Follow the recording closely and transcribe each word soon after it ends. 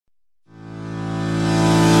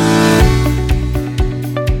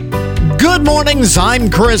Good mornings, I'm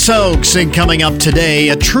Chris Oakes, and coming up today,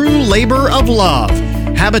 a true labor of love.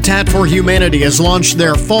 Habitat for Humanity has launched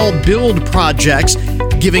their fall build projects,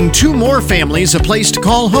 giving 2 more families a place to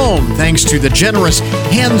call home thanks to the generous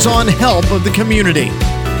hands-on help of the community.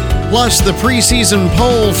 Plus, the preseason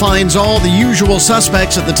poll finds all the usual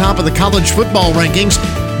suspects at the top of the college football rankings,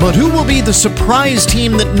 but who will be the surprise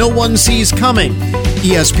team that no one sees coming?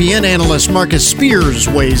 ESPN analyst Marcus Spears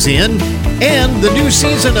weighs in, and the new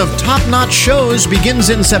season of top-notch shows begins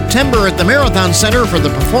in September at the Marathon Center for the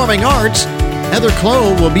Performing Arts. Heather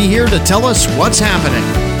Clow will be here to tell us what's happening.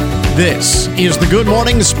 This is the Good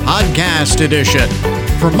Mornings Podcast Edition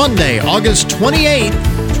for Monday, August 28th,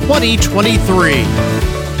 2023.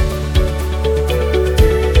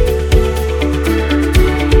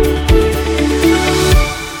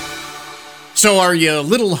 So are you a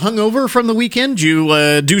little hungover from the weekend?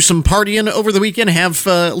 You do some partying over the weekend, have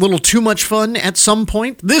a little too much fun at some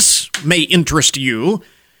point? This may interest you.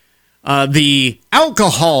 The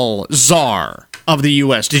alcohol czar of the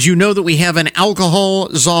U.S. Did you know that we have an alcohol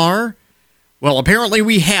czar? Well, apparently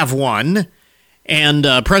we have one. And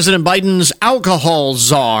President Biden's alcohol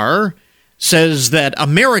czar says that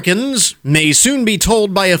Americans may soon be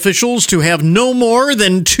told by officials to have no more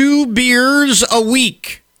than 2 beers a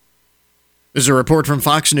week. This is a report from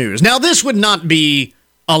Fox News. Now, this would not be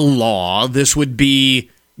a law. This would be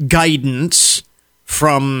guidance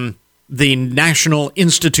from the National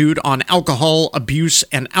Institute on Alcohol Abuse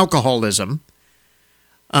and Alcoholism.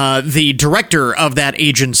 The director of that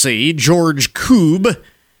agency, George Koob,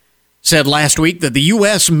 said last week that the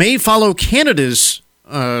U.S. may follow Canada's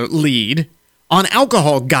lead on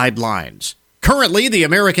alcohol guidelines. Currently, the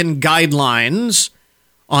American guidelines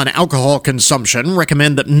on alcohol consumption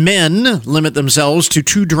recommend that men limit themselves to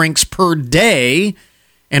 2 drinks per day,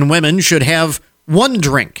 and women should have 1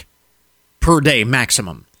 drink per day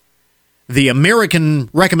maximum. The American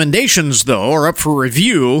recommendations, though, are up for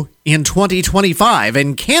review in 2025,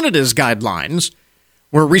 and Canada's guidelines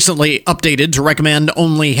were recently updated to recommend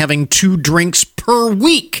only having 2 drinks per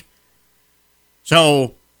week.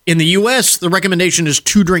 So, in the U.S., the recommendation is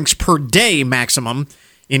 2 drinks per day maximum.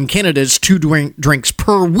 In Canada's 2 drinks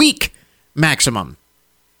per week maximum.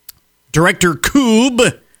 Director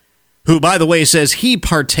Koob, who, by the way, says he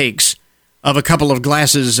partakes of a couple of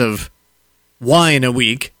glasses of wine a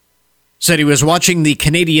week, said he was watching the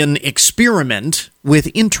Canadian experiment with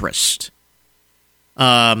interest.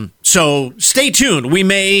 So stay tuned. We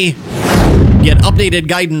may get updated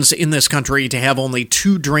guidance in this country to have only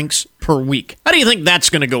 2 drinks per week. How do you think that's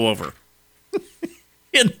going to go over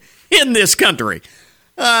in this country?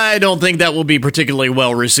 I don't think that will be particularly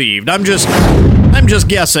well received. I'm just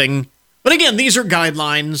guessing. But again, these are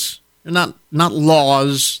guidelines. They're not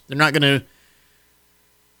laws. They're not going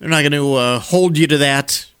to hold you to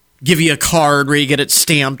that. Give you a card where you get it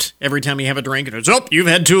stamped every time you have a drink. And it's, you've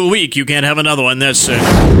had 2 a week. You can't have another one. That's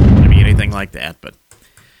going to be anything like that. But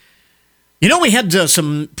you know, we had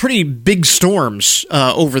some pretty big storms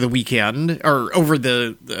over the weekend, or over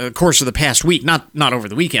the course of the past week. Not over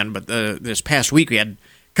the weekend, but this past week we had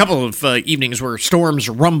a couple of evenings where storms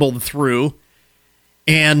rumbled through,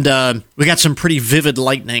 and we got some pretty vivid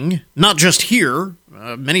lightning. Not just here,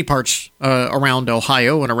 many parts around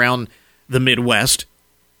Ohio and around the Midwest.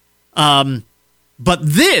 But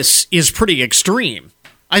this is pretty extreme.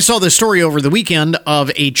 I saw this story over the weekend of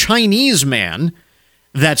a Chinese man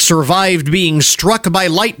that survived being struck by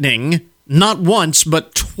lightning not once,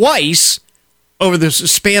 but twice over the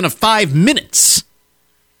span of 5 minutes.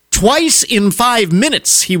 Twice in 5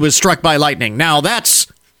 minutes he was struck by lightning. Now,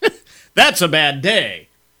 that's a bad day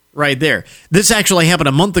right there. This actually happened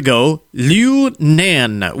a month ago. Liu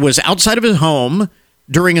Nan was outside of his home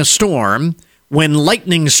during a storm when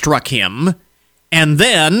lightning struck him, and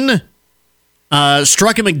then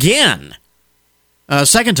struck him again.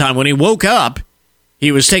 Second time, when he woke up,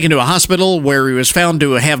 he was taken to a hospital where he was found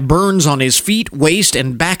to have burns on his feet, waist,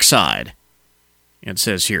 and backside. It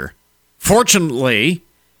says here. Fortunately,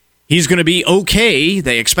 he's going to be okay.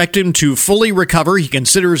 They expect him to fully recover. He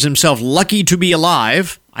considers himself lucky to be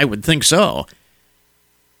alive. I would think so.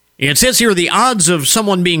 It says here the odds of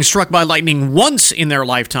someone being struck by lightning once in their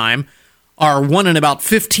lifetime are 1 in about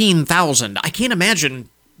 15,000. I can't imagine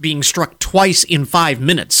being struck twice in 5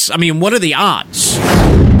 minutes. I mean, what are the odds?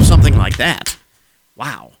 Something like that.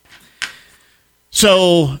 Wow.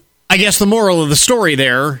 So, I guess the moral of the story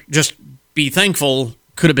there, just be thankful.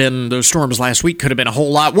 Could have been, those storms last week could have been a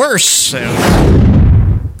whole lot worse.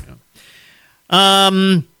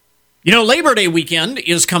 Labor Day weekend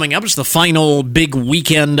is coming up. It's the final big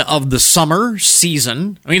weekend of the summer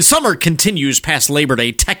season. I mean, summer continues past Labor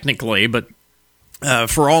Day technically, but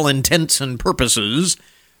for all intents and purposes,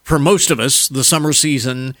 for most of us, the summer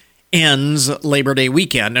season ends Labor Day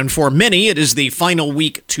weekend, and for many, it is the final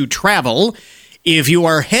week to travel. If you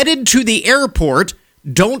are headed to the airport,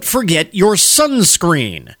 don't forget your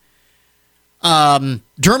sunscreen.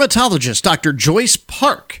 Dermatologist Dr. Joyce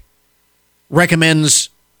Park recommends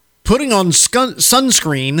putting on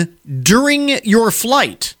sunscreen during your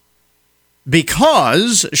flight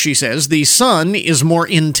because, she says, the sun is more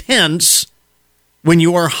intense when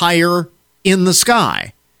you are higher in the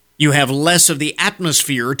sky. You have less of the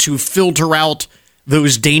atmosphere to filter out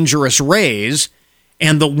those dangerous rays,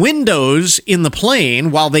 and the windows in the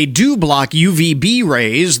plane, while they do block UVB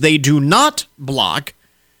rays, they do not block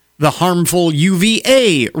the harmful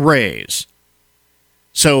UVA rays.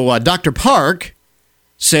 So Dr. Park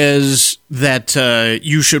says that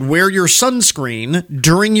you should wear your sunscreen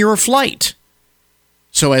during your flight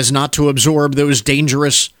so as not to absorb those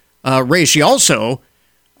dangerous rays. She also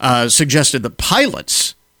suggested that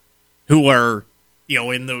pilots who are,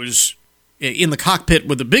 in the cockpit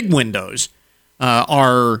with the big windows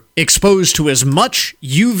are exposed to as much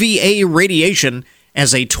UVA radiation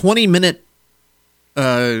as a 20-minute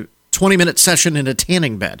session in a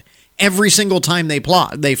tanning bed every single time they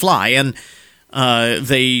fly, and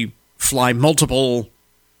they fly multiple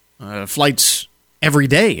flights every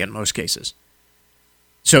day in most cases.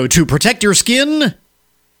 So to protect your skin,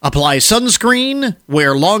 apply sunscreen,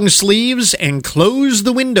 wear long sleeves, and close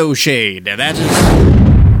the window shade.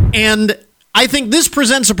 And I think this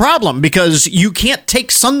presents a problem because you can't take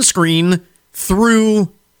sunscreen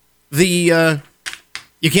through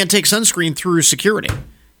security.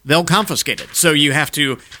 They'll confiscate it. So you have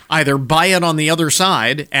to either buy it on the other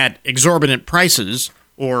side at exorbitant prices,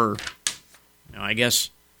 or I guess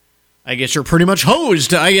you're pretty much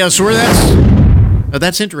hosed. I guess where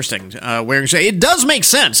that's interesting. It does make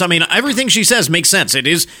sense. I mean, everything she says makes sense. It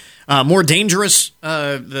is more dangerous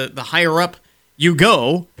the higher up you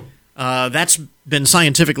go. That's been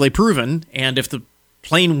scientifically proven. And if the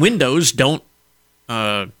plane windows don't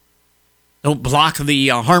block the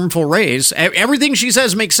harmful rays, everything she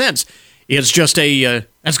says makes sense. It's just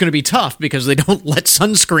that's going to be tough because they don't let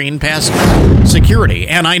sunscreen pass security.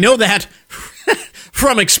 And I know that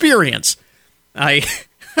from experience. I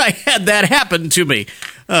had that happen to me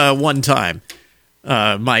one time.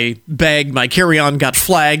 My carry-on got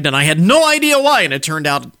flagged, and I had no idea why. And it turned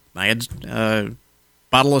out I had a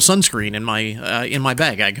bottle of sunscreen in my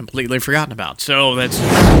bag. I'd completely forgotten about. So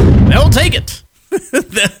they'll take it.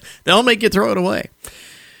 They'll make you throw it away.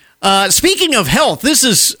 Speaking of health, this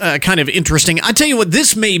is kind of interesting. I tell you what,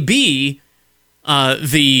 this may be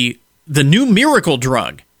the new miracle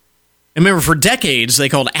drug. I remember for decades they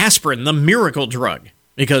called aspirin the miracle drug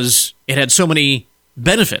because it had so many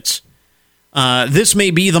benefits. This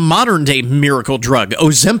may be the modern-day miracle drug,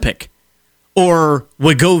 Ozempic, or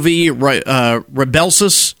Wegovy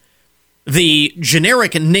Rybelsus. The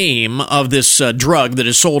generic name of this drug that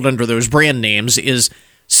is sold under those brand names is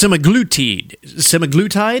semaglutide.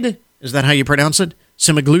 Semaglutide? Is that how you pronounce it?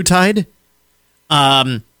 Semaglutide?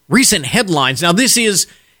 Recent headlines. Now, this is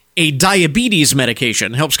a diabetes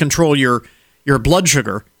medication. Helps control your blood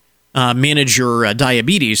sugar, manage your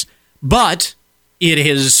diabetes. But it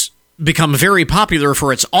has become very popular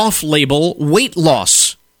for its off-label weight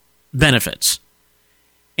loss benefits.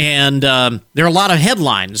 And there are a lot of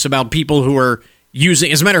headlines about people who are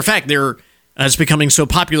using. As a matter of fact, it's becoming so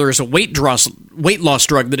popular as a weight loss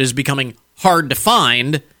drug that is becoming hard to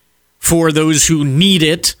find for those who need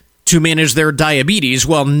it to manage their diabetes.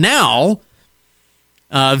 Well, now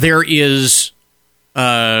there is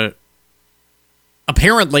apparently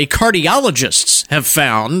cardiologists have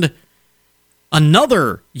found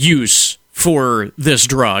another use for this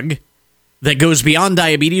drug that goes beyond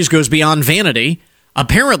diabetes, goes beyond vanity.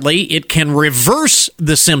 Apparently, it can reverse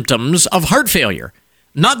the symptoms of heart failure.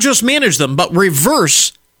 Not just manage them, but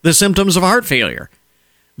reverse the symptoms of heart failure.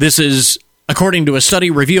 This is according to a study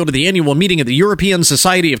revealed at the annual meeting of the European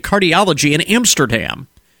Society of Cardiology in Amsterdam,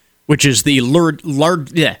 which is the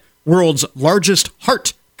world's largest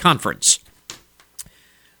heart conference.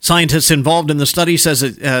 Scientists involved in the study say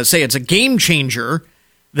it's a game changer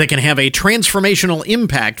that can have a transformational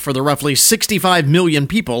impact for the roughly 65 million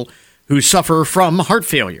people who suffer from heart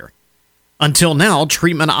failure. Until now,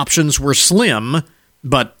 treatment options were slim,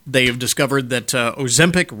 but they've discovered that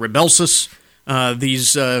Ozempic, Rybelsus,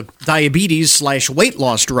 these diabetes/weight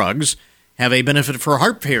loss drugs have a benefit for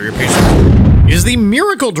heart failure patients. Is the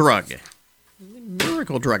miracle drug.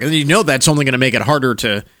 Miracle drug. And you know that's only going to make it harder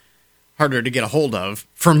to get a hold of.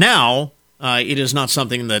 For now, it is not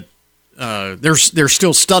something that they're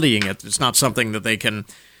still studying it. It's not something that they can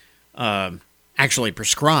actually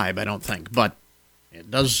prescribe, I don't think, but it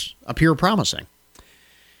does appear promising.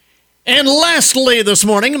 And lastly this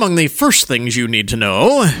morning, among the first things you need to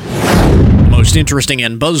know, the most interesting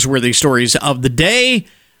and buzzworthy stories of the day,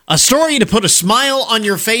 a story to put a smile on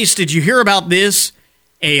your face. Did you hear about this?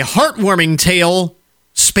 A heartwarming tale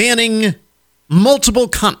spanning multiple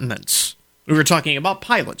continents. We were talking about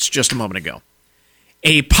pilots just a moment ago.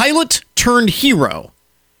 A pilot turned hero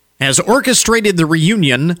has orchestrated the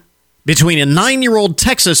reunion between a 9-year-old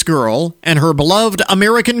Texas girl and her beloved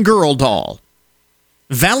American Girl doll.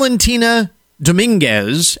 Valentina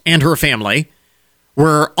Dominguez and her family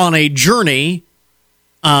were on a journey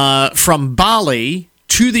from Bali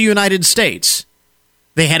to the United States.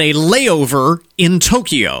 They had a layover in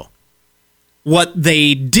Tokyo. What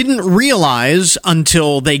they didn't realize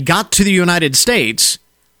until they got to the United States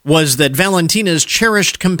was that Valentina's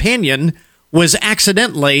cherished companion was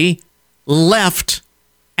accidentally left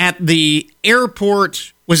at the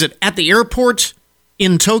airport. Was it at the airport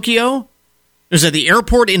in Tokyo? It was at the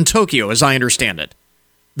airport in Tokyo, as I understand it.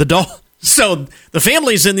 The doll. So the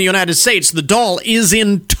family's in the United States. The doll is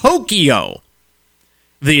in Tokyo.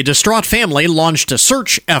 The distraught family launched a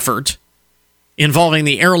search effort involving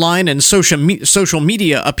the airline and social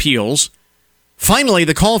media appeals. Finally,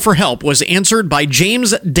 the call for help was answered by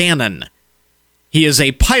James Dannon. He is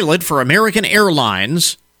a pilot for American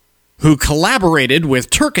Airlines who collaborated with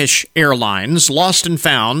Turkish Airlines, lost and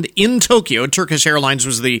found in Tokyo. Turkish Airlines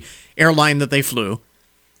was the airline that they flew.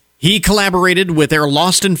 He collaborated with their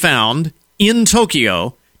lost and found in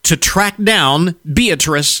Tokyo to track down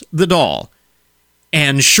Beatrice the doll.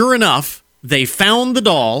 And sure enough, they found the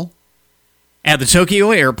doll at the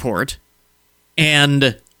Tokyo airport,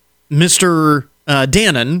 and Mr.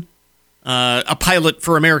 Dannon, a pilot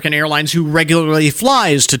for American Airlines who regularly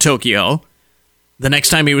flies to Tokyo, the next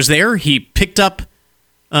time he was there, he picked up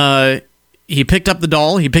the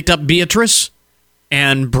doll, he picked up Beatrice,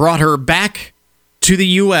 and brought her back to the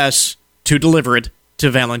U.S. to deliver it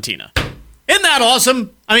to Valentina. Isn't that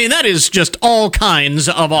awesome? I mean, that is just all kinds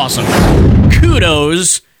of awesome.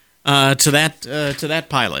 Kudos to that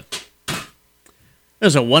pilot.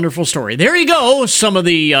 That's a wonderful story. There you go. Some of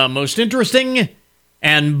the most interesting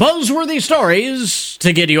and buzzworthy stories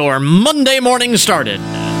to get your Monday morning started.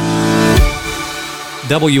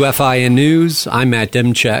 WFIN News, I'm Matt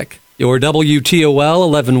Demchek. Your WTOL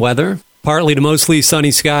 11 weather. Partly to mostly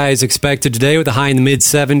sunny skies expected today with a high in the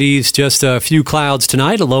mid-70s. Just a few clouds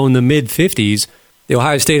tonight, a low in the mid-50s. The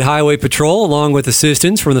Ohio State Highway Patrol, along with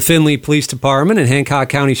assistance from the Findlay Police Department and Hancock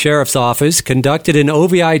County Sheriff's Office, conducted an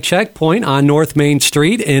OVI checkpoint on North Main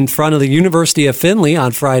Street in front of the University of Findlay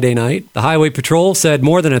on Friday night. The Highway Patrol said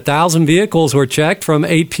more than 1,000 vehicles were checked from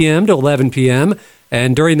 8 p.m. to 11 p.m.,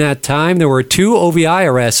 and during that time, there were 2 OVI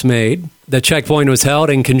arrests made. The checkpoint was held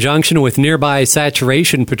in conjunction with nearby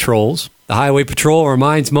saturation patrols. The Highway Patrol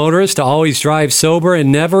reminds motorists to always drive sober and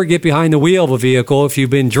never get behind the wheel of a vehicle if you've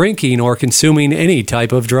been drinking or consuming any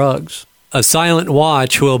type of drugs. A silent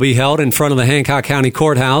watch will be held in front of the Hancock County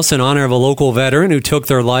Courthouse in honor of a local veteran who took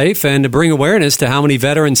their life and to bring awareness to how many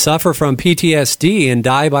veterans suffer from PTSD and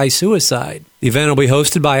die by suicide. The event will be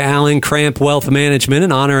hosted by Allen Cramp Wealth Management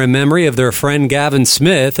in honor and memory of their friend Gavin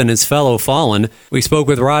Smith and his fellow fallen. We spoke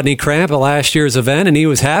with Rodney Cramp at last year's event, and he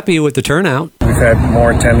was happy with the turnout. We've had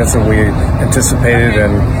more attendance than we anticipated,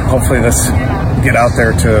 and hopefully this get out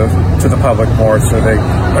there to the public more so they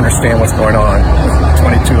understand what's going on.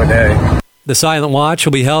 22 a day. The silent watch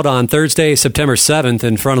will be held on Thursday, September 7th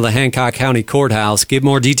in front of the Hancock County Courthouse. Give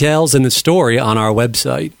more details in the story on our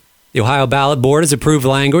website. The Ohio Ballot Board has approved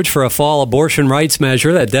language for a fall abortion rights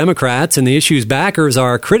measure that Democrats and the issue's backers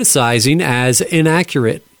are criticizing as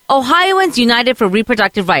inaccurate. Ohioans United for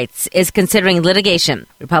Reproductive Rights is considering litigation.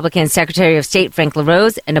 Republican Secretary of State Frank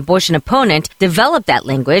LaRose, an abortion opponent, developed that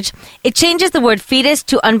language. It changes the word fetus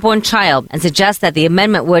to unborn child and suggests that the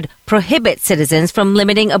amendment would prohibit citizens from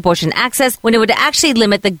limiting abortion access when it would actually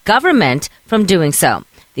limit the government from doing so.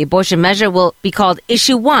 The abortion measure will be called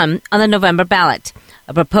Issue 1 on the November ballot.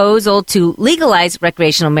 A proposal to legalize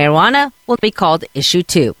recreational marijuana will be called Issue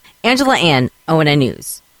 2. Angela Ann, ONN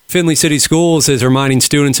News. Findlay City Schools is reminding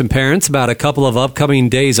students and parents about a couple of upcoming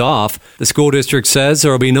days off. The school district says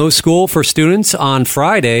there will be no school for students on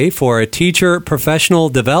Friday for a Teacher Professional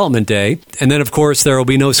Development Day. And then, of course, there will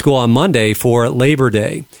be no school on Monday for Labor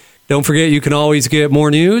Day. Don't forget, you can always get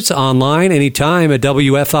more news online anytime at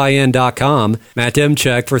WFIN.com. Matt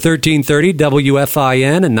Demchek for 1330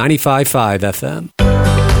 WFIN and 95.5 FM.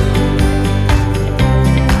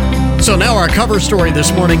 So now our cover story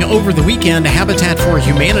this morning. Over the weekend, Habitat for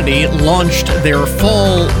Humanity launched their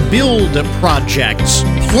fall build projects,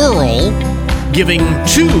 plural, giving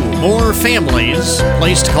 2 more families a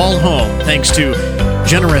place to call home thanks to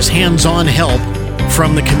generous hands-on help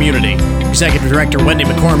from the community. Executive Director Wendy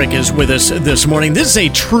McCormick is with us this morning. This is a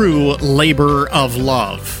true labor of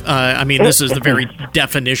love. This is the very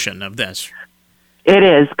definition of this. It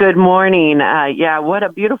is. Good morning. What a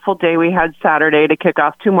beautiful day we had Saturday to kick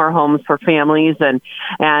off 2 more homes for families, and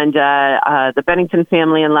the Bennington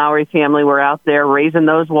family and Lowry family were out there raising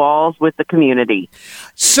those walls with the community.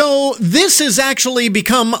 So this has actually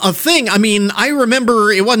become a thing. I mean, I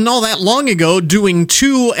remember it wasn't all that long ago doing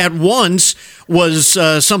 2 at once was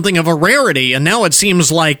something of a rarity, and now it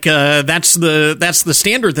seems like that's the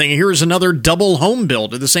standard thing. Here's another double home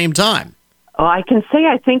build at the same time. Well, I can say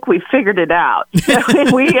I think we figured it out.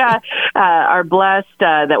 We are blessed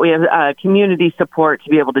that we have community support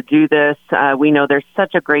to be able to do this. We know there's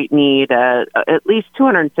such a great need. At least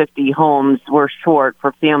 250 homes were short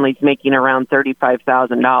for families making around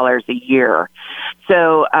 $35,000 a year.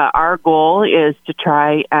 So our goal is to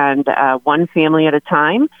try and one family at a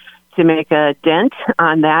time to make a dent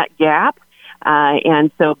on that gap.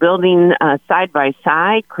 And so building side by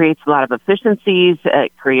side creates a lot of efficiencies.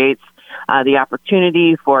 It creates the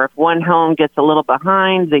opportunity for if one home gets a little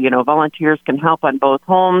behind, volunteers can help on both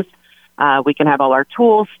homes. We can have all our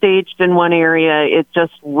tools staged in one area. It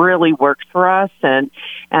just really works for us. And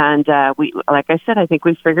we, like I said, I think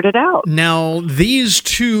we figured it out. Now, these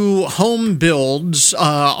 2 home builds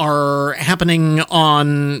are happening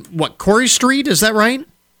on, Corey Street? Is that right?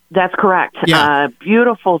 That's correct. Yeah.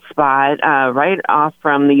 Beautiful spot right off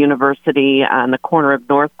from the university on the corner of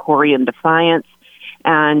North Corey and Defiance.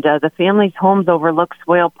 And the family's homes overlook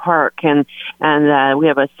Swale Park, and we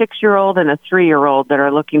have a 6-year-old and a 3-year-old that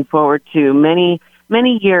are looking forward to many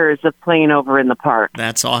years of playing over in the park.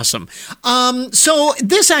 That's awesome. So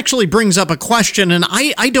this actually brings up a question, and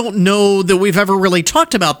I don't know that we've ever really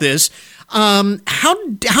talked about this. How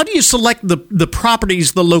do you select the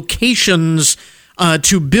properties, the locations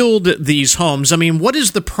to build these homes? I mean, what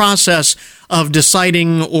is the process of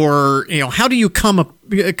deciding, or how do you come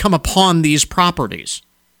upon these properties?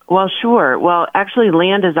 Well, sure. Well, actually,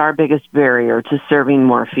 land is our biggest barrier to serving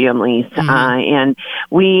more families, and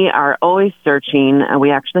we are always searching.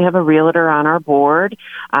 We actually have a realtor on our board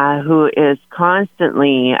who is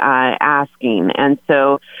constantly asking, and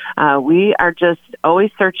so we are just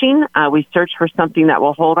always searching. We search for something that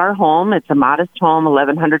will hold our home. It's a modest home,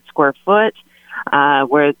 1,100 square foot.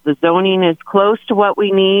 Where the zoning is close to what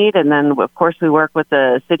we need. And then, of course, we work with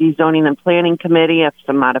the city zoning and planning committee if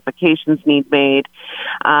some modifications need made.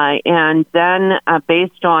 And then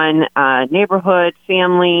based on neighborhood,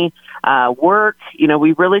 family, work,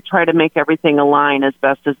 we really try to make everything align as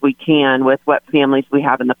best as we can with what families we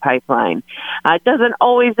have in the pipeline. It doesn't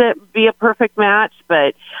always be a perfect match,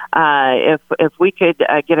 but if we could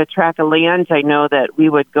get a tract of land, I know that we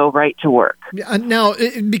would go right to work. Now,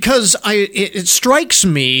 because it strikes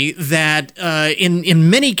me that in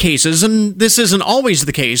many cases, and this isn't always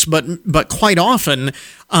the case, but quite often,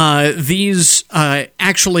 these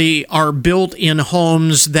actually are built in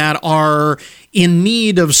homes that are in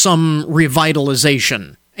need of some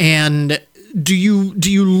revitalization. And do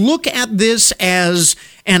you look at this as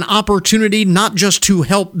an opportunity not just to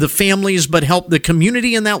help the families, but help the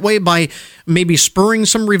community in that way by maybe spurring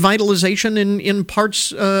some revitalization in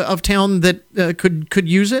parts of town that could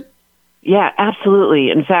use it? Yeah,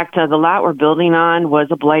 absolutely. In fact, the lot we're building on was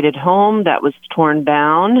a blighted home that was torn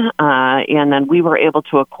down, and then we were able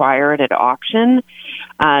to acquire it at auction.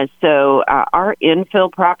 So our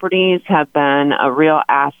infill properties have been a real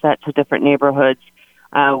asset to different neighborhoods.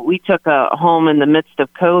 We took a home in the midst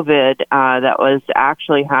of COVID that was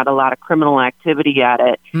actually had a lot of criminal activity at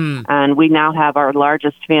it. And we now have our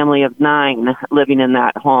largest family of 9 living in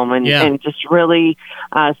that home, and just really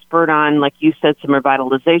spurred on, like you said, some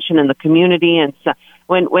revitalization in the community. And so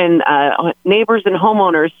when neighbors and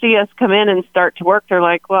homeowners see us come in and start to work, they're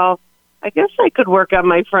like, well, I guess I could work on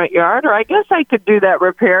my front yard, or I guess I could do that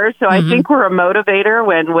repair. So I think we're a motivator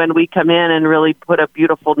when we come in and really put a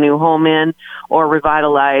beautiful new home in or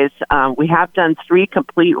revitalize. We have done 3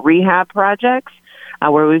 complete rehab projects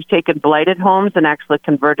where we've taken blighted homes and actually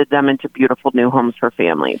converted them into beautiful new homes for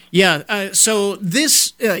families. Yeah, so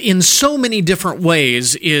this, in so many different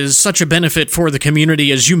ways, is such a benefit for the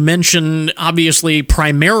community. As you mentioned, obviously,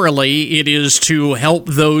 primarily, it is to help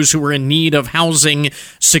those who are in need of housing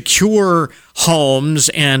secure homes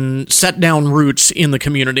and set down roots in the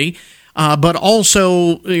community. But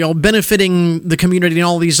also, benefiting the community in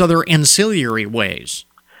all these other ancillary ways.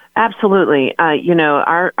 Absolutely.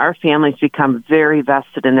 Our families become very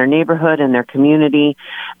vested in their neighborhood and their community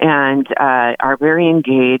and are very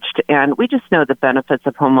engaged. And we just know the benefits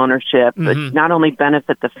of home ownership, but not only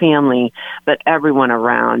benefit the family, but everyone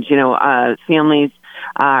around. Families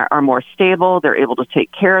are more stable. They're able to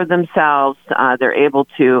take care of themselves. They're able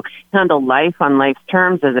to handle life on life's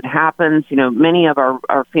terms as it happens. Many of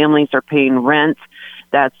our families are paying rent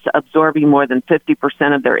that's absorbing more than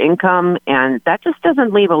 50% of their income, and that just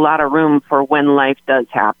doesn't leave a lot of room for when life does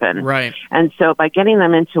happen. Right. And so by getting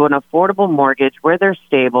them into an affordable mortgage where they're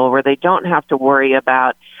stable, where they don't have to worry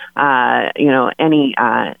about, any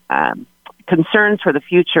concerns for the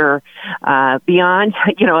future beyond,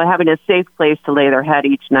 having a safe place to lay their head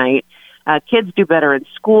each night. Kids do better in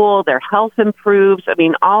school. Their health improves. I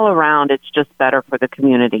mean, all around, it's just better for the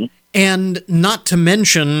community. And not to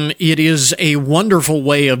mention, it is a wonderful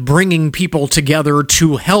way of bringing people together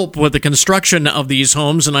to help with the construction of these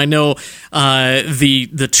homes. And I know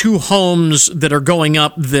the two homes that are going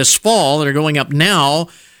up this fall, that are going up now,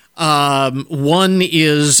 one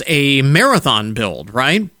is a marathon build,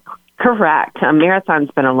 right? Correct. Marathon's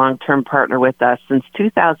been a long-term partner with us since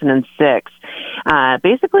 2006,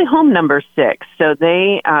 basically home number 6. So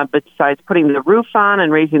they, besides putting the roof on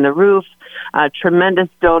and raising the roof, tremendous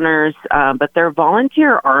donors, but their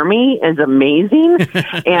volunteer army is amazing.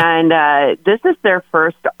 And this is their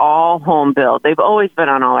first all-home build. They've always been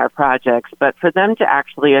on all our projects, but for them to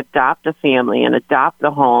actually adopt a family and adopt the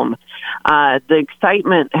home, the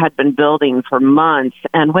excitement had been building for months.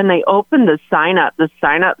 And when they opened the sign-up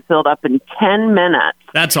filled up in 10 minutes.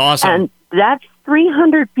 That's awesome. And that's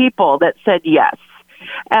 300 people that said yes.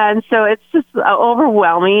 And so it's just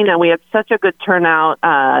overwhelming, and we had such a good turnout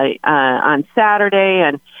on Saturday,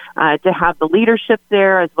 and to have the leadership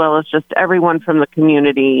there as well as just everyone from the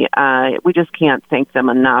community. We just can't thank them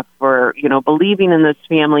enough for, believing in this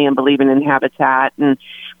family and believing in Habitat. And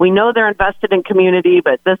we know they're invested in community,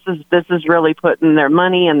 but this is really putting their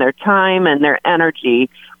money and their time and their energy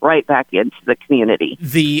right back into the community.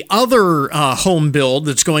 The other home build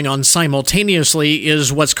that's going on simultaneously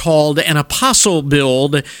is what's called an apostle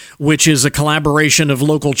build, which is a collaboration of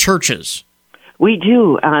local churches. We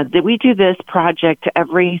do. We do this project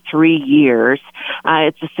every 3 years.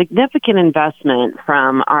 It's a significant investment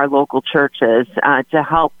from our local churches to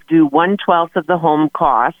help do 1/12 of the home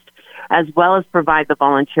cost, as well as provide the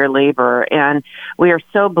volunteer labor. And we are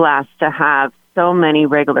so blessed to have so many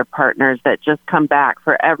regular partners that just come back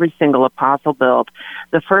for every single apostle build.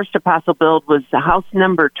 The first apostle build was the house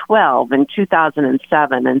number 12 in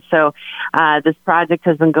 2007. And so this project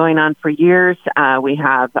has been going on for years. We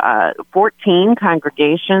have 14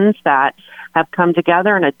 congregations that have come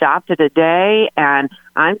together and adopted a day. And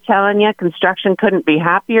I'm telling you, construction couldn't be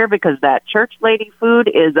happier because that church lady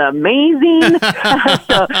food is amazing.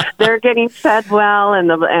 So they're getting fed well,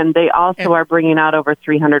 and they also are bringing out over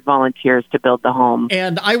 300 volunteers to build the home.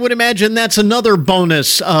 And I would imagine that's another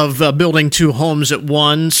bonus of building two homes at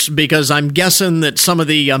once, because I'm guessing that some of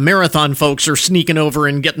the marathon folks are sneaking over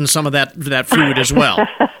and getting some of that food as well.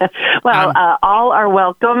 Well, all are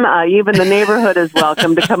welcome. Even the neighborhood is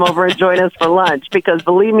welcome to come over and join us for lunch, because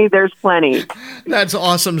believe me, there's plenty. That's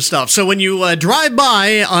awesome stuff. So when you drive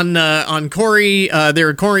by on Corey,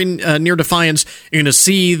 near Defiance, you're going to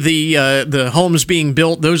see the homes being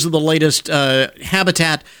built. Those are the latest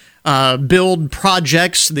Habitat build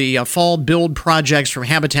projects, the fall build projects from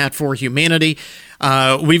Habitat for Humanity.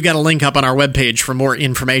 We've got a link up on our webpage for more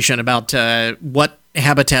information about what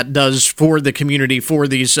Habitat does for the community, for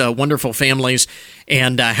these wonderful families,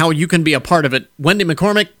 and how you can be a part of it. Wendy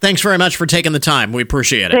McCormick, thanks very much for taking the time. We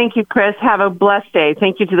appreciate it. Thank you, Chris. Have a blessed day.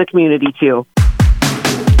 Thank you to the community, too.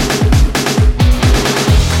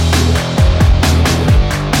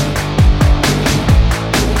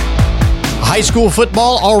 High school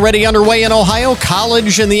football already underway in Ohio,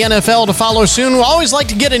 college and the NFL to follow soon. We always like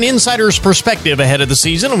to get an insider's perspective ahead of the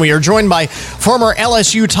season, and we are joined by former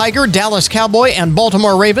LSU Tiger, Dallas Cowboy, and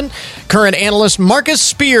Baltimore Raven, current analyst Marcus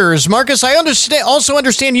Spears. Marcus, I also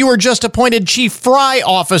understand you were just appointed Chief Fry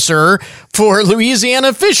Officer for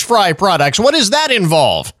Louisiana Fish Fry Products. What does that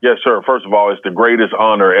involve? Yes, sir. First of all, it's the greatest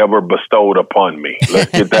honor ever bestowed upon me.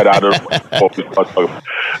 Let's get that out of the way.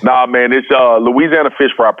 Nah, man, it's Louisiana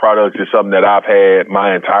Fish Fry Products is something that I've had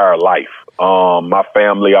my entire life. My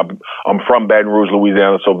family, I'm from Baton Rouge,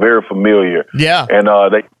 Louisiana, so very familiar. Yeah. And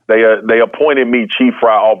they appointed me Chief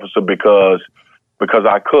Fry Officer because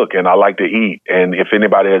I cook and I like to eat. And if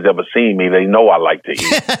anybody has ever seen me, they know I like to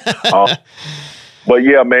eat. But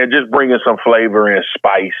yeah, man, just bringing some flavor and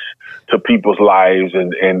spice to people's lives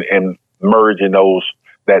and merging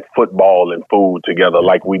that football and food together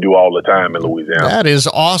like we do all the time in Louisiana. That is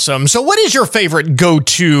awesome. So what is your favorite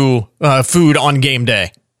go-to food on game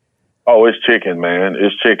day? Oh, it's chicken, man.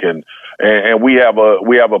 It's chicken. And we have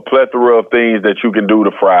a plethora of things that you can do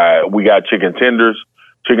to fry. We got chicken tenders,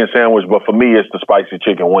 chicken sandwich, but for me, it's the spicy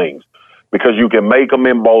chicken wings because you can make them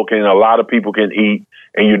in bulk and a lot of people can eat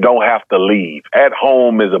and you don't have to leave. At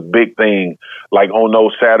home is a big thing, like on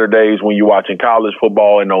those Saturdays when you're watching college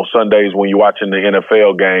football and on Sundays when you're watching the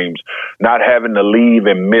NFL games, not having to leave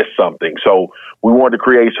and miss something. So we wanted to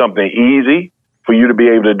create something easy for you to be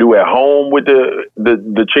able to do at home with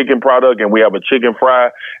the chicken product, and we have a chicken fry,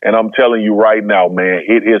 and I'm telling you right now, man,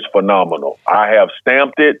 it is phenomenal. I have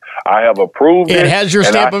stamped it. I have approved it. It has your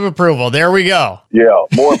stamp of approval. There we go. Yeah.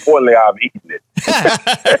 More importantly, I've eaten it.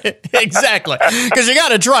 Exactly, because you got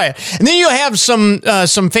to try it. And then you have some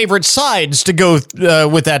favorite sides to go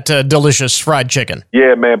with that delicious fried chicken.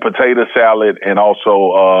 Yeah, man, potato salad and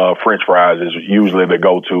also French fries is usually the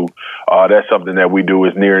go-to. That's something that we do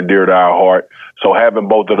is near and dear to our heart. So having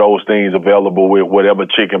both of those things available with whatever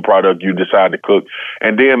chicken product you decide to cook,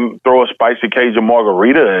 and then throw a spicy Cajun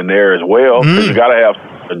margarita in there as well, because you got to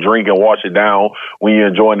have a drink and wash it down when you're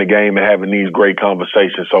enjoying the game and having these great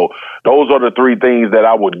conversations. So those are the three things that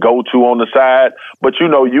I would go to on the side. But, you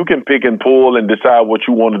know, you can pick and pull and decide what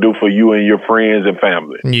you want to do for you and your friends and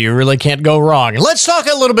family. You really can't go wrong. Let's talk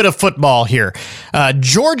a little bit of football here.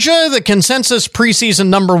 Georgia, the consensus preseason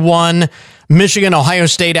number 1. Michigan, Ohio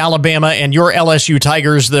State, Alabama, and your LSU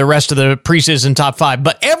Tigers, the rest of the preseason top 5.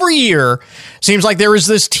 But every year, seems like there is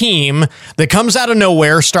this team that comes out of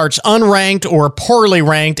nowhere, starts unranked or poorly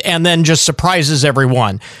ranked, and then just surprises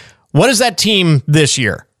everyone. What is that team this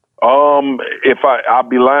year? I'd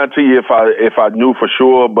be lying to you if I knew for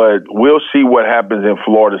sure, but we'll see what happens in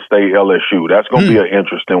Florida State LSU. That's going to be an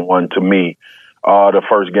interesting one to me, the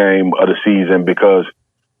first game of the season, because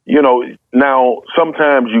you know, now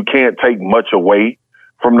sometimes you can't take much away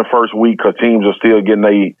from the first week because teams are still getting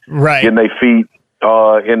their feet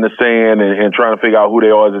in the sand and trying to figure out who they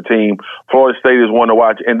are as a team. Florida State is one to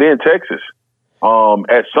watch, and then Texas.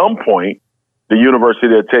 At some point, the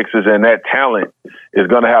University of Texas and that talent is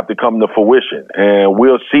going to have to come to fruition, and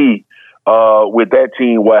we'll see with that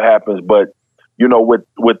team what happens. But you know, with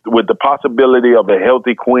the possibility of a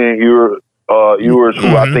healthy Quinn Ewers,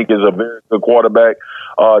 who I think is a very good quarterback.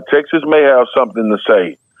 Texas may have something to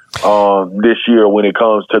say this year when it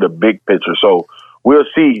comes to the big picture. So we'll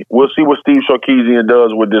see. We'll see what Steve Sarkisian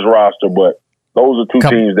does with this roster, but those are two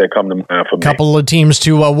teams that come to mind for me. Couple of teams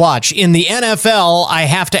to watch. In the NFL, I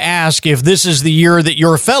have to ask if this is the year that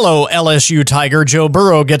your fellow LSU Tiger, Joe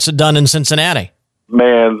Burrow, gets it done in Cincinnati.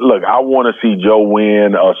 Man, look, I want to see Joe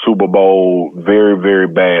win a Super Bowl very, very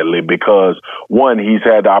badly because, one, he's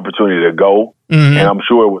had the opportunity to go, and I'm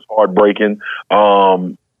sure it was heartbreaking.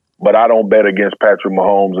 But I don't bet against Patrick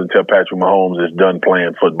Mahomes until Patrick Mahomes is done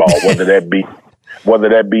playing football, whether that be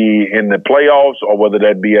in the playoffs or whether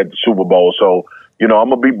that be at the Super Bowl. So, you know, I'm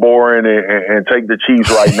going to be boring and take the Chiefs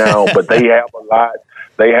right now, but they have a lot.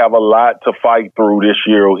 They have a lot to fight through this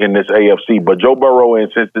year in this AFC. But Joe Burrow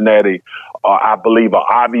and Cincinnati, I believe, are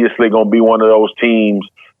obviously going to be one of those teams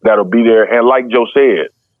that'll be there. And like Joe said,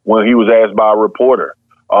 when he was asked by a reporter,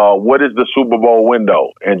 what is the Super Bowl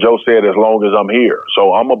window? And Joe said, as long as I'm here.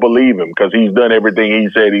 So I'm going to believe him because he's done everything he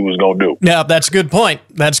said he was going to do. Yeah, that's a good point.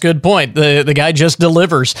 That's a good point. The guy just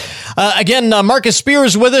delivers. Again, Marcus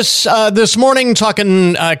Spears with us this morning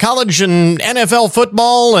talking college and NFL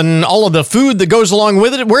football and all of the food that goes along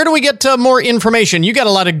with it. Where do we get more information? You got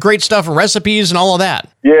a lot of great stuff, recipes and all of that.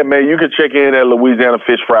 Yeah, man, you can check in at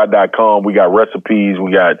LouisianaFishFry.com. We got recipes.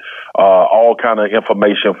 We got all kind of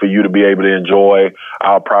information for you to be able to enjoy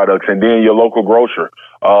our products. And then your local grocer,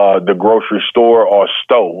 the grocery store or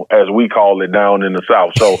store, as we call it down in the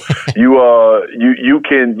South. So you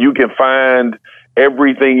can find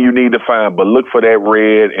everything you need to find, but look for that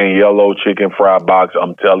red and yellow chicken fry box.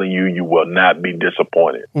 I'm telling you, you will not be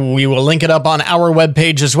disappointed. We will link it up on our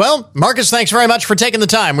webpage as well. Marcus, thanks very much for taking the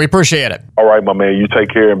time. We appreciate it. All right, my man. You take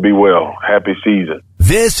care and be well. Happy season.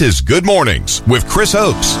 This is Good Mornings with Chris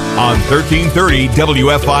Oakes on 1330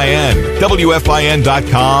 WFIN,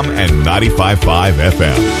 WFIN.com, and 95.5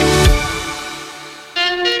 FM.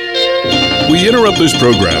 We interrupt this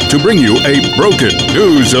program to bring you a broken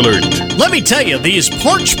news alert. Let me tell you, these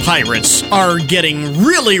porch pirates are getting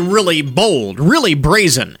really, really bold, really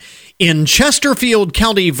brazen. In Chesterfield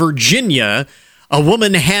County, Virginia, a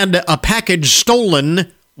woman had a package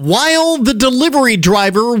stolen while the delivery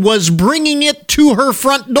driver was bringing it to her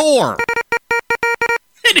front door.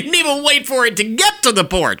 They didn't even wait for it to get to the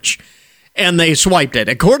porch, and they swiped it.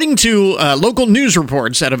 According to local news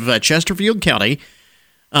reports out of Chesterfield County,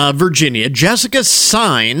 Virginia. Jessica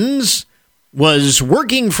Sines was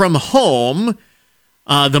working from home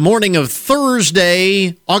the morning of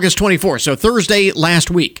Thursday, August 24th, so Thursday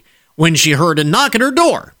last week, when she heard a knock at her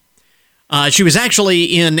door. She was actually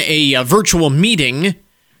in a virtual meeting,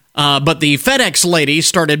 but the FedEx lady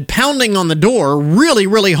started pounding on the door really,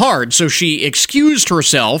 really hard, so she excused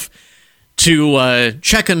herself to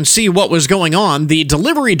check and see what was going on. The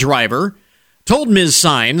delivery driver told Ms.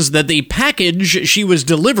 Sines that the package she was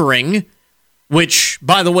delivering, which,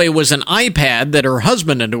 by the way, was an iPad that her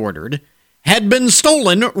husband had ordered, had been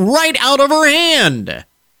stolen right out of her hand.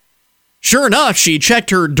 Sure enough, she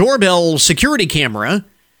checked her doorbell security camera,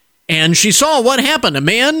 and she saw what happened. A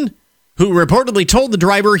man who reportedly told the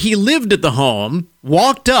driver he lived at the home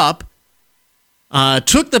walked up,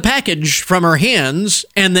 took the package from her hands,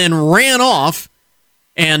 and then ran off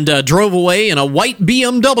and drove away in a white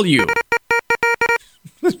BMW.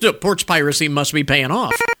 Porch piracy must be paying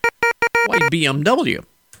off. White BMW.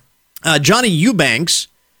 Johnny Eubanks,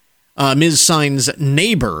 Ms. Sines'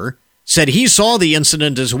 neighbor, said he saw the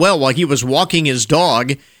incident as well while he was walking his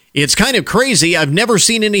dog. It's kind of crazy. I've never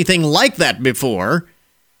seen anything like that before.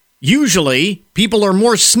 Usually, people are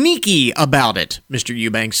more sneaky about it, Mr.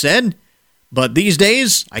 Eubanks said. But these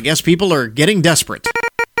days, I guess people are getting desperate.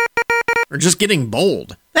 Or just getting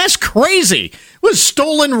bold. That's crazy. It was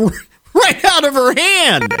stolen right out of her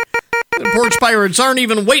hand. The porch pirates aren't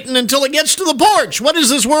even waiting until it gets to the porch. What is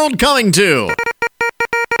this world coming to?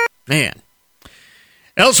 Man.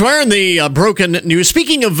 Elsewhere in the broken news,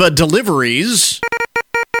 speaking of deliveries,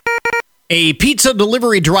 a pizza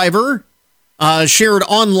delivery driver shared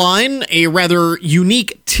online a rather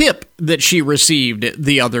unique tip that she received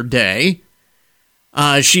the other day.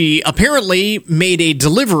 She apparently made a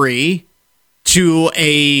delivery to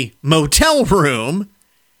a motel room,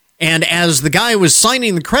 and as the guy was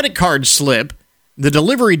signing the credit card slip, the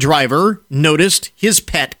delivery driver noticed his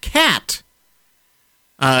pet cat.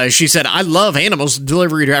 She said, I love animals. The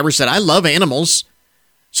delivery driver said, I love animals,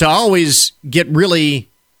 so I always get really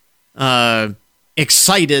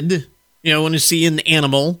excited, when I see an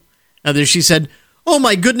animal. She said, oh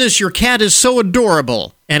my goodness, your cat is so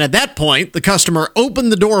adorable. And at that point, the customer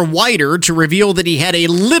opened the door wider to reveal that he had a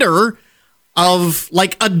litter of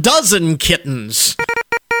like a dozen kittens.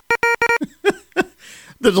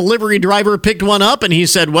 The delivery driver picked one up and he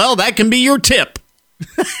said, well, that can be your tip.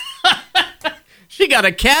 She got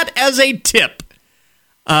a cat as a tip.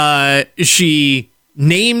 She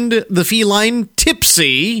named the feline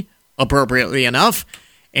Tipsy, appropriately enough,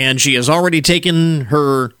 and she has already taken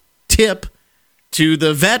her tip to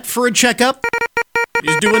the vet for a checkup.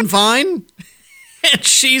 She's doing fine,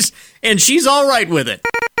 and she's all right with it.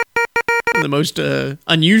 One of the most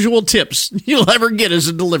unusual tips you'll ever get as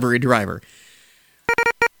a delivery driver.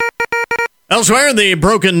 Elsewhere in the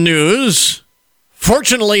broken news,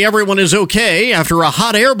 fortunately everyone is okay after a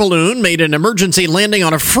hot air balloon made an emergency landing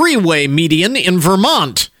on a freeway median in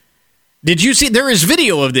Vermont. Did you see? There is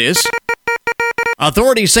video of this.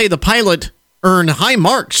 Authorities say the pilot earned high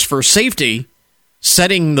marks for safety,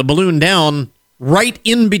 setting the balloon down right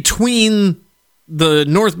in between the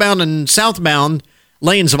northbound and southbound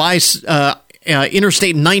lanes of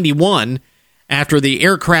Interstate 91 after the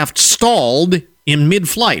aircraft stalled in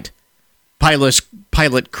mid-flight.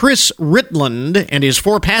 Pilot Chris Ritland and his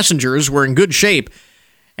 4 passengers were in good shape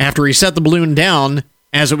after he set the balloon down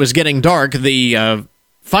as it was getting dark. The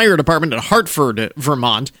fire department at Hartford,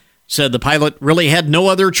 Vermont, said the pilot really had no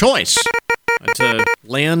other choice to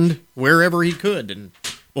land wherever he could. And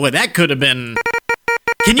boy, that could have been...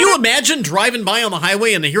 Can you imagine driving by on the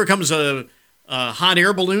highway and here comes a hot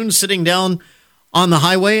air balloon sitting down on the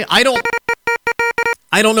highway? I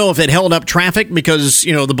don't know if it held up traffic because,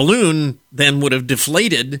 the balloon then would have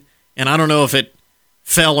deflated, and I don't know if it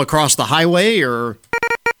fell across the highway or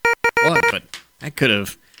what, but that could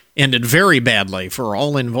have ended very badly for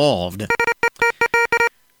all involved.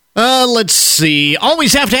 Let's see.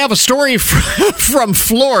 Always have to have a story from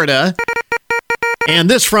Florida. And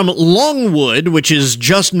this from Longwood, which is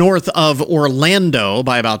just north of Orlando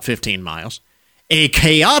by about 15 miles. A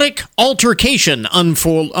chaotic altercation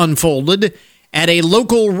unfolded at a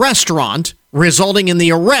local restaurant, resulting in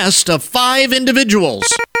the arrest of 5 individuals.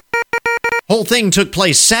 Whole thing took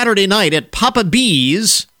place Saturday night at Papa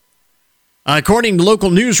B's. According to local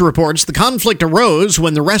news reports, the conflict arose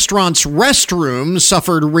when the restaurant's restroom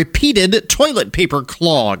suffered repeated toilet paper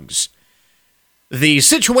clogs. The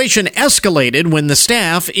situation escalated when the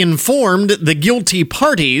staff informed the guilty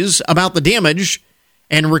parties about the damage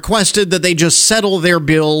and requested that they just settle their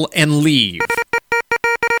bill and leave.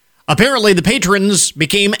 Apparently, the patrons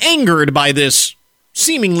became angered by this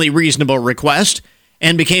seemingly reasonable request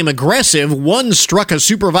and became aggressive. One struck a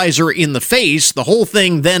supervisor in the face. The whole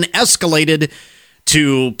thing then escalated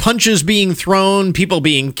to punches being thrown, people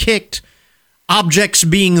being kicked, objects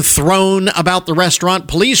being thrown about the restaurant.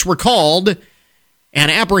 Police were called and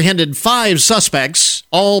apprehended 5 suspects,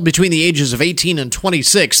 all between the ages of 18 and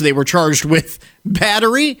 26. They were charged with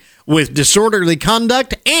battery, with disorderly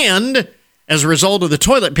conduct, and, as a result of the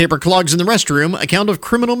toilet paper clogs in the restroom, a count of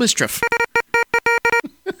criminal mischief.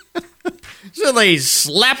 So they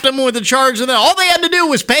slapped them with a charge, and all they had to do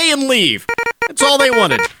was pay and leave. That's all they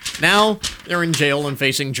wanted. Now they're in jail and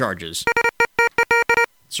facing charges.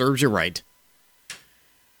 Serves you right.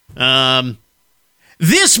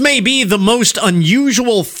 This may be the most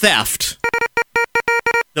unusual theft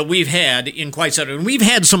that we've had in quite some time. And we've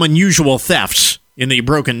had some unusual thefts in the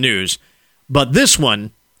broken news, but this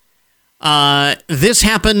one, this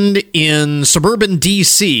happened in suburban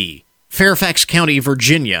D.C., Fairfax County,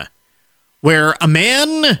 Virginia, where a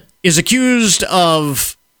man is accused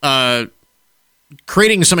of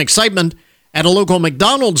creating some excitement at a local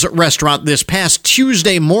McDonald's restaurant this past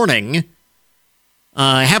Tuesday morning.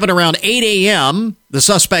 Happened around 8 a.m. The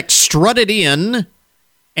suspect strutted in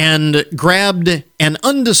and grabbed an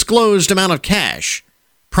undisclosed amount of cash,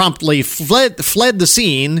 promptly fled the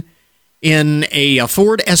scene in a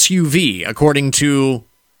Ford SUV, according to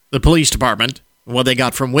the police department, what they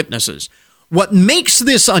got from witnesses. What makes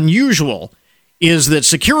this unusual is that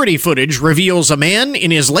security footage reveals a man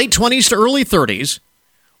in his late 20s to early 30s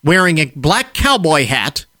wearing a black cowboy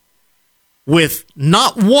hat with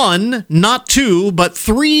not one, not two, but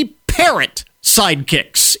 3 parrot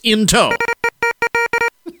sidekicks in tow.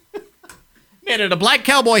 Man had a black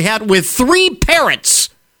cowboy hat with 3 parrots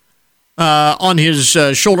on his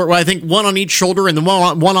shoulder. Well, I think one on each shoulder and the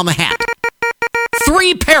one on the hat.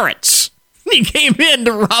 3 parrots. He came in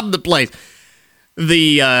to rob the place.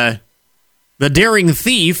 The daring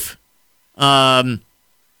thief got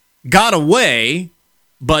away,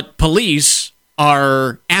 but police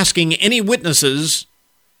are asking any witnesses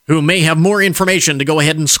who may have more information to go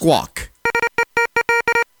ahead and squawk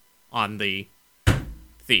on the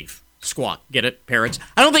thief. Squawk. Get it? Parrots.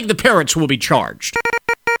 I don't think the parrots will be charged.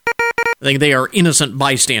 I think they are innocent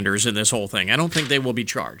bystanders in this whole thing. I don't think they will be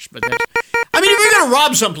charged. But that's, I mean, if you're going to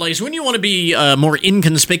rob someplace, wouldn't you want to be more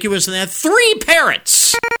inconspicuous than that? 3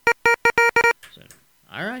 parrots! So,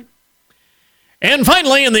 all right. And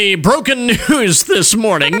finally, in the broken news this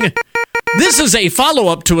morning, this is a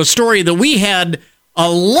follow-up to a story that we had a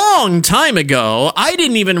long time ago. I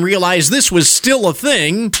didn't even realize this was still a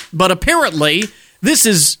thing, but apparently this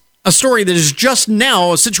is a story that is just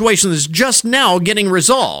now, a situation that is just now getting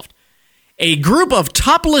resolved. A group of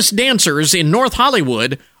topless dancers in North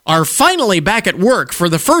Hollywood are finally back at work for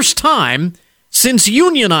the first time since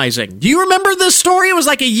unionizing. Do you remember this story? It was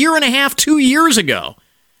like 1.5 years, 2 years ago.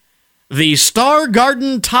 The Star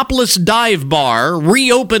Garden Topless Dive Bar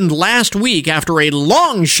reopened last week after a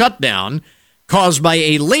long shutdown caused by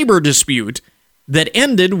a labor dispute that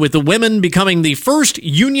ended with the women becoming the first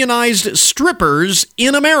unionized strippers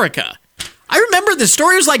in America. I remember this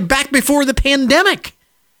story. It was like back before the pandemic.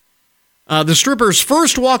 The strippers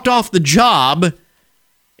first walked off the job.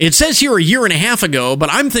 It says here 1.5 years ago, but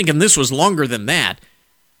I'm thinking this was longer than that.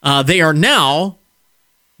 They are now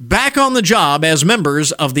back on the job as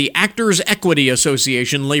members of the Actors Equity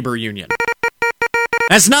Association labor union.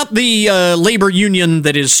 That's not the labor union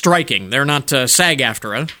that is striking. They're not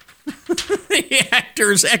SAG-AFTRA. The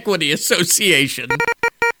Actors Equity Association.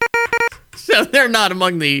 So they're not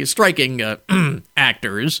among the striking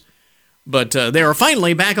actors, but they are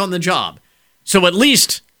finally back on the job. So at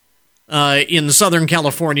least in Southern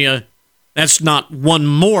California, that's not one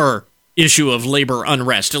more issue of labor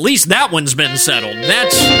unrest. At least that one's been settled.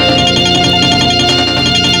 That's...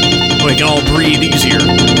 we can all breathe easier.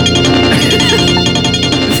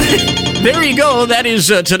 There you go. That is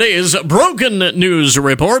today's Broken News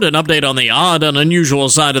Report, an update on the odd and unusual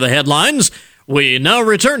side of the headlines. We now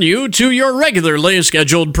return you to your regularly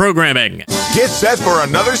scheduled programming. Get set for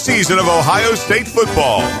another season of Ohio State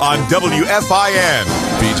football on WFIN.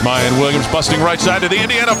 Feeds Mayan Williams, busting right side to the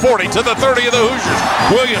Indiana 40 to the 30 of the Hoosiers.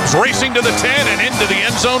 Williams racing to the 10 and into the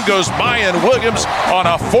end zone goes Mayan Williams on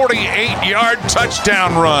a 48-yard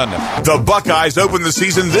touchdown run. The Buckeyes open the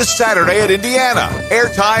season this Saturday at Indiana.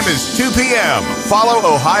 Airtime is 2 p.m. Follow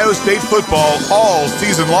Ohio State football all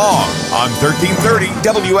season long on 1330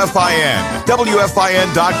 WFIN,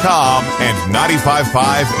 WFIN.com, and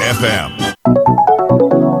 95.5 FM.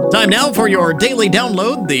 Time now for your daily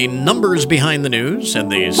download, the numbers behind the news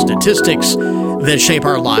and the statistics that shape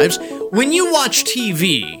our lives. When you watch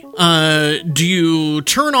TV, do you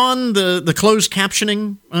turn on the closed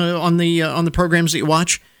captioning on the programs that you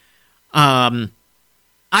watch? I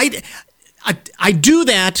do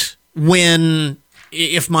that when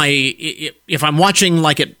if I'm watching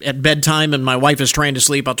like at bedtime and my wife is trying to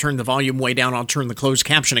sleep, I'll turn the volume way down. I'll turn the closed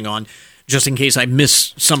captioning on just in case I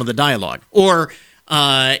miss some of the dialogue. Or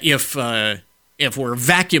if we're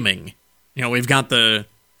vacuuming, we've got the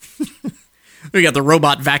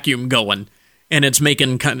robot vacuum going and it's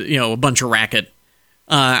making a bunch of racket.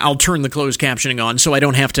 I'll turn the closed captioning on so I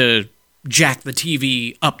don't have to jack the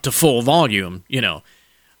TV up to full volume.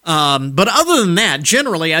 But other than that,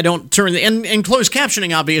 generally I don't turn and closed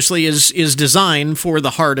captioning obviously is designed for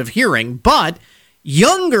the hard of hearing. But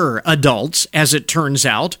younger adults, as it turns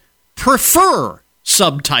out, prefer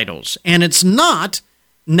subtitles, and it's not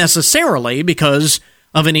necessarily because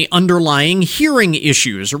of any underlying hearing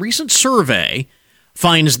issues. A recent survey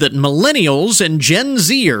finds that millennials and Gen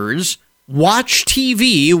Zers watch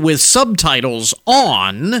TV with subtitles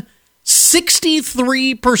on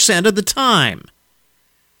 63% of the time.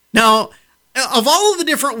 Now, of all of the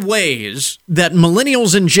different ways that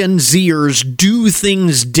millennials and Gen Zers do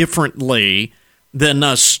things differently than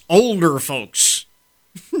us older folks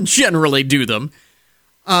generally do them,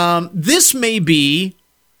 this may be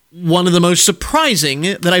one of the most surprising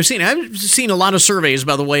that I've seen. I've seen a lot of surveys,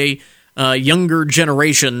 by the way, younger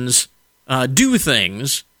generations do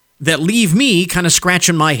things that leave me kind of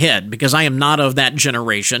scratching my head because I am not of that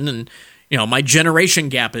generation, and my generation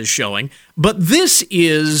gap is showing. But this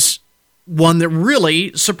is one that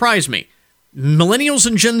really surprised me. Millennials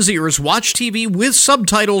and Gen Zers watch TV with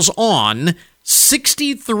subtitles on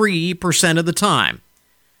 63% of the time.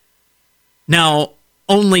 Now,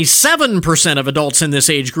 only 7% of adults in this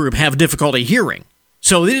age group have difficulty hearing.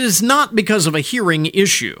 So it is not because of a hearing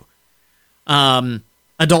issue.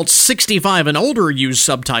 Adults 65 and older use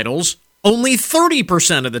subtitles only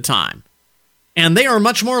 30% of the time. And they are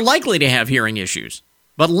much more likely to have hearing issues,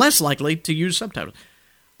 but less likely to use subtitles.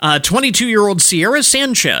 22-year-old Sierra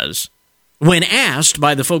Sanchez, when asked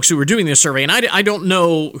by the folks who were doing this survey, and I don't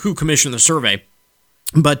know who commissioned the survey,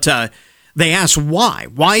 but they asked why.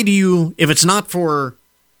 Why do you, if it's not for,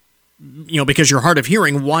 because you're hard of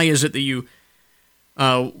hearing, why is it that you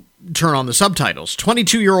turn on the subtitles?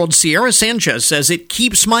 22-year-old Sierra Sanchez says, it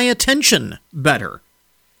keeps my attention better.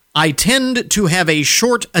 I tend to have a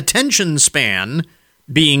short attention span,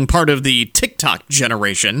 being part of the TikTok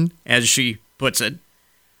generation, as she puts it.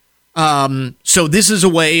 So this is a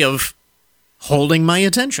way of holding my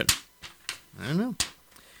attention. I don't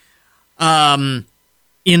know.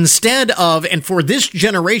 Instead of, and for this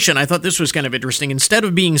generation, I thought this was kind of interesting, instead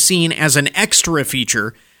of being seen as an extra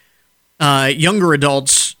feature, younger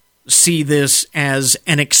adults see this as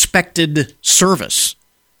an expected service.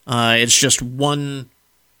 It's just one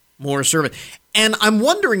more service. And I'm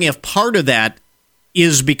wondering if part of that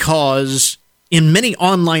is because in many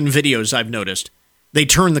online videos I've noticed, they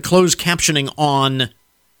turn the closed captioning on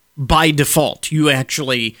by default. You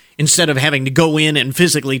actually, instead of having to go in and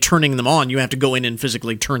physically turning them on, you have to go in and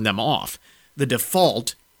physically turn them off. The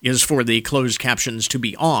default is for the closed captions to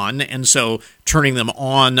be on, and so turning them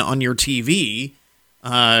on your TV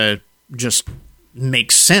just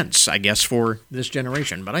makes sense, I guess, for this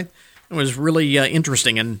generation. But it was really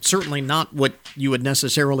interesting and certainly not what you would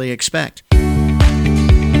necessarily expect.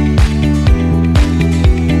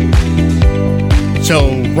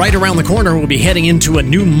 So right around the corner, we'll be heading into a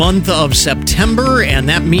new month of September, and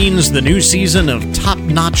that means the new season of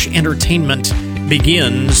top-notch entertainment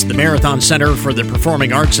begins. The Marathon Center for the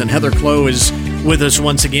Performing Arts, and Heather Clow is with us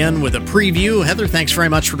once again with a preview. Heather, thanks very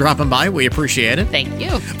much for dropping by. We appreciate it. Thank you.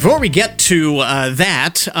 Before we get to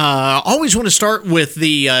that, always want to start with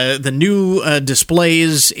the new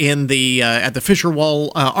displays in the at the Fisher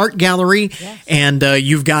Wall Art Gallery, yes. And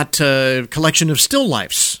you've got a collection of still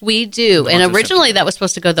lifes. We do, and originally that was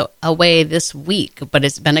supposed to go away this week, but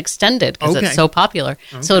it's been extended because it's so popular.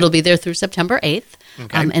 Okay. So it'll be there through September 8th.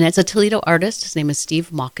 Okay. And it's a Toledo artist. His name is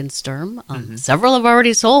Steve Mockensturm. Several have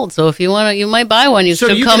already sold, so if you want to, you might buy one. So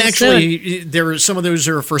you come can actually, some of those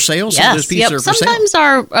are for sale? Yes, some of those pieces are for sometimes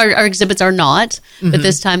sale? our exhibits are not, but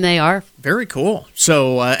this time they are. Very cool.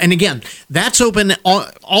 So, and again, that's open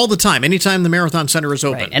all the time. Anytime the Marathon Center is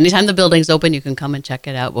open. Right. Anytime the building's open, you can come and check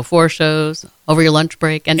it out before shows, over your lunch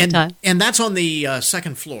break, anytime. And that's on the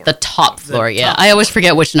second floor. The top floor, I always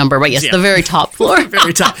forget which number, but yes, the very top floor.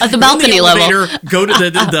 Very top. At the balcony level. Go to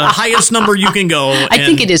the highest number you can go. I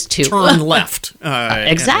think it is 2. Turn left.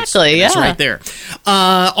 Exactly, it's right there.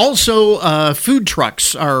 Also, food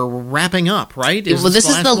trucks are wrapping up, right? This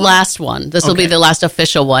is the last one. This will be the last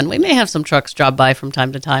official one. We may have some trucks drop by from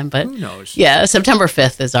time to time, but who knows? Yeah, September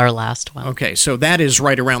 5th is our last one. Okay, so that is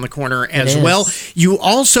right around the corner as well. You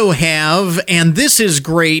also have, and this is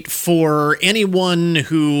great for anyone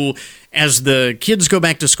who, as the kids go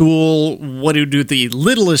back to school, what do the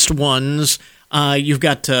littlest ones? You've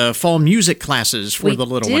got fall music classes for the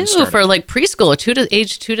little ones. For like preschool,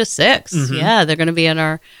 age 2 to 6. Mm-hmm. Yeah, they're going to be in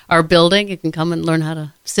our building. You can come and learn how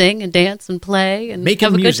to sing and dance and play and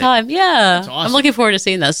have a good time. Yeah, that's awesome. I'm looking forward to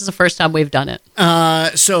seeing this. This is the first time we've done it.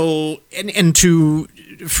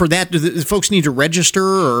 For that, do the folks need to register?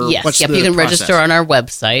 Or yes, what's you the can process? register on our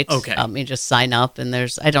website. Okay. You just sign up, and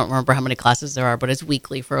I don't remember how many classes there are, but it's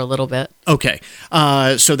weekly for a little bit. Okay.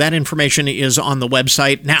 So that information is on the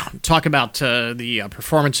website. Now, talk about the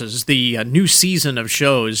performances. The new season of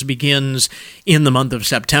shows begins in the month of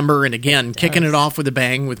September, and again, kicking it off with a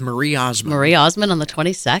bang with Marie Osmond. Marie Osmond on the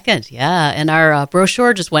 22nd, yeah. And our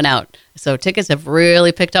brochure just went out, so tickets have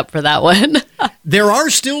really picked up for that one. There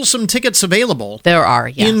are still some tickets available. There are,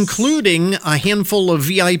 yes. Including a handful of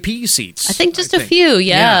VIP seats. I think just a few,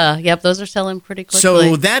 yeah. Yep, those are selling pretty quickly.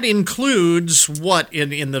 So that includes what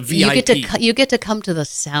in the VIP? You get to come to the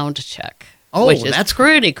sound check. Oh, which is that's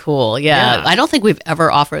pretty cool. Yeah. I don't think we've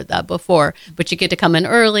ever offered that before, but you get to come in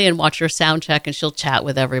early and watch her sound check, and she'll chat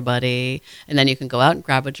with everybody, and then you can go out and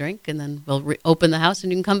grab a drink, and then we'll open the house,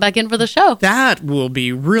 and you can come back in for the show. That will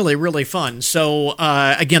be really, really fun. So,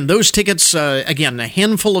 again, those tickets, a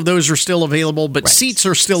handful of those are still available, but seats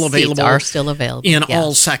are still available. Seats are still available. In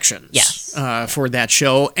all sections. Yes. For that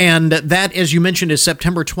show. And that, as you mentioned, is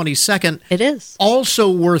September 22nd. It is.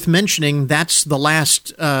 Also worth mentioning, that's the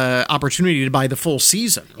last opportunity to buy the full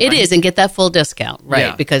season. Right? It is, and get that full discount, right?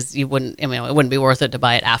 Yeah. Because it wouldn't be worth it to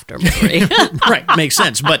buy it after Marie. Right, makes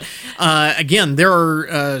sense. But again, there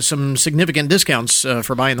are some significant discounts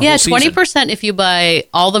for buying the whole season. 20% if you buy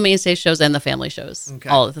all the main stage shows and the family shows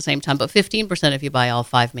all at the same time, but 15% if you buy all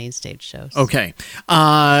 5 main stage shows. Okay.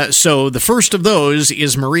 So the first of those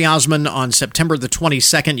is Marie Osmond on September the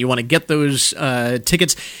 22nd. You want to get those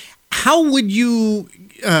tickets. How would you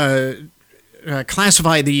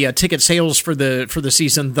classify the ticket sales for the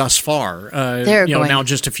season thus far? They're going, now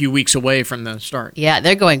just a few weeks away from the start. Yeah,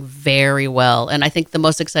 they're going very well. And I think the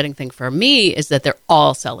most exciting thing for me is that they're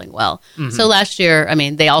all selling well. Mm-hmm. So last year,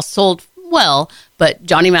 they all sold well, but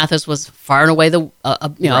Johnny Mathis was far and away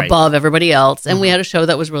above everybody else, and we had a show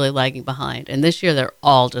that was really lagging behind. And this year, they're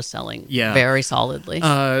all just selling very solidly.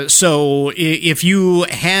 So if you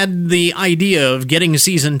had the idea of getting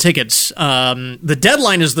season tickets, the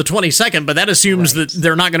deadline is the 22nd, but that assumes that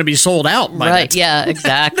they're not going to be sold out by that time. Yeah,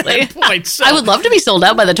 exactly. So I would love to be sold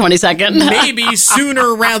out by the 22nd. Maybe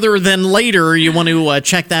sooner rather than later, you want to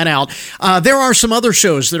check that out. There are some other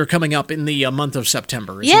shows that are coming up in the month of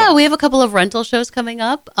September as well. We have a couple of rental shows coming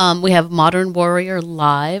up. We have Modern Warrior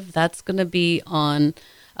Live. That's going to be on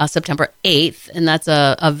September 8th, and that's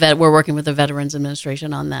we're working with the Veterans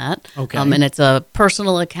Administration on that. Okay. And it's a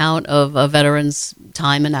personal account of a veteran's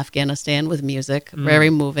time in Afghanistan with music, very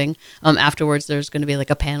moving. Afterwards, there's going to be like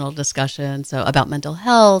a panel discussion about mental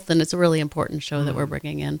health, and it's a really important show that we're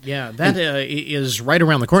bringing in. Yeah, that is right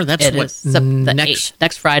around the corner. That's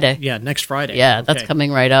next Friday. Yeah, next Friday. Yeah, that's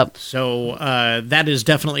coming right up. So that is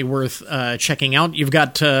definitely worth checking out. You've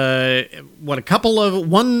got one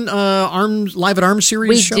Live at Arms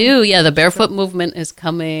series. We do, yeah. The Barefoot Movement is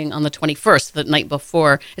coming on the 21st, the night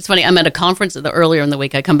before. It's funny, I'm at a conference earlier in the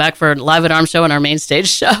week. I come back for a Live at Arms show and our main stage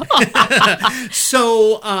show.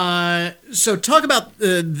 So talk about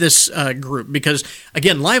this group, because,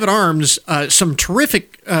 again, Live at Arms, some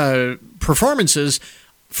terrific performances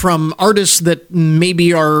from artists that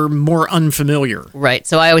maybe are more unfamiliar. Right.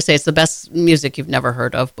 So I always say it's the best music you've never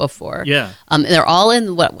heard of before. Yeah. They're all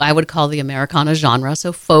in what I would call the Americana genre,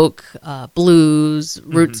 so folk, blues,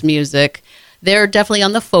 roots music. They're definitely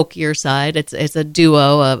on the folkier side. It's a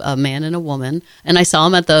duo, a man and a woman. And I saw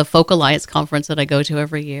them at the Folk Alliance conference that I go to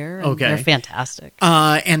every year. Okay. They're fantastic.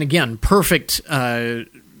 And again,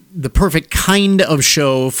 the perfect kind of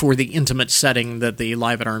show for the intimate setting that the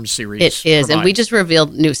Live at Arms series It is, provides. and we just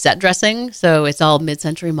revealed new set dressing, so it's all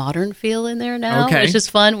mid-century modern feel in there now, which is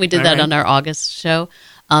fun. We did that on our August show.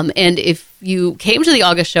 And if you came to the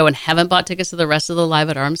August show and haven't bought tickets to the rest of the Live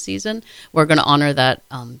at Arms season, we're going to honor that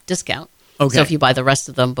discount. Okay. So if you buy the rest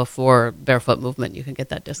of them before Barefoot Movement, you can get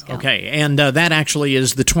that discount. Okay, and that actually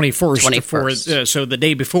is the 21st. So the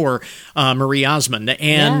day before Marie Osmond.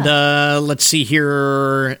 And let's see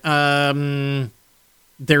here.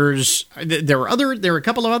 There are a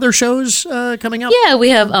couple of other shows coming up. Yeah, we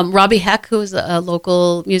have Robbie Heck, who's a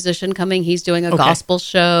local musician, coming. He's doing a gospel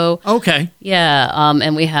show. Okay. Yeah,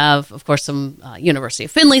 and we have, of course, some University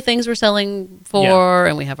of Findlay things we're selling for,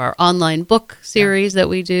 and we have our online book series that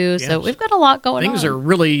we do. So we've got a lot going on. Things are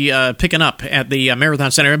really picking up at the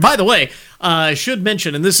Marathon Center. And by the way, I should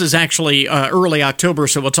mention, and this is actually early October,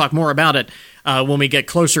 so we'll talk more about it when we get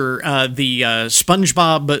closer, the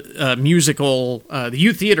SpongeBob musical, the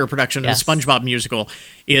youth theater production of the SpongeBob musical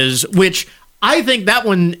which I think that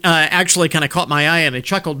one actually kind of caught my eye, and I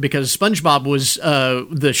chuckled because SpongeBob was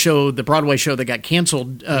the Broadway show that got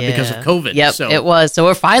canceled because of COVID. Yep, so. It was. So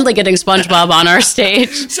we're finally getting SpongeBob on our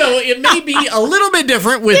stage. So it may be a little bit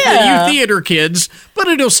different with the youth theater kids, but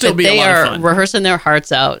it'll still be a lot of fun. They are rehearsing their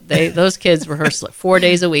hearts out. Those kids rehearse 4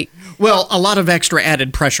 days a week. Well, a lot of extra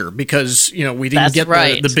added pressure because we didn't get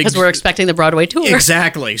the big. Because we're expecting the Broadway tour.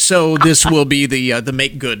 Exactly. So this will be the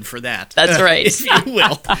make good for that. That's right. If you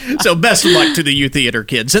will. So best of luck to the youth theater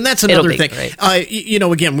kids, and that's another thing.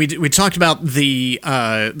 Again, we talked about the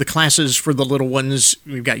classes for the little ones.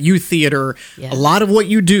 We've got youth theater. Yeah. A lot of what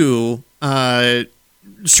you do.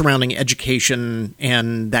 Surrounding education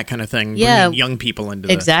and that kind of thing, bringing young people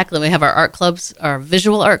into Exactly. We have our art clubs, our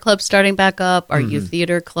visual art club starting back up, our youth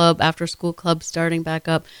theater club, after school club starting back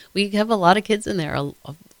up. We have a lot of kids in there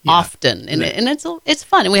often, and it's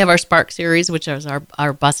fun. And we have our Spark series, which is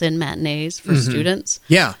our bus-in matinees for students.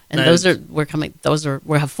 Yeah, and we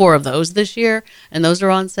have 4 of those this year, and those are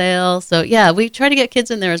on sale. So yeah, we try to get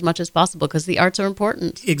kids in there as much as possible because the arts are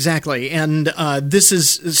important. Exactly, and this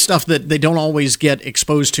is stuff that they don't always get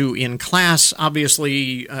exposed to in class.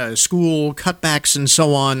 Obviously, school cutbacks and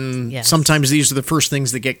so on. Yes. Sometimes these are the first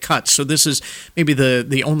things that get cut. So this is maybe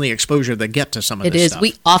the only exposure they get to some of this stuff.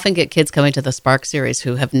 We often get kids coming to the Spark series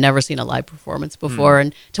who have never seen a live performance before,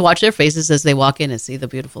 and to watch their faces as they walk in and see the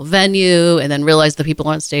beautiful venue and then realize the people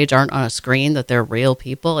on stage aren't on a screen, that they're real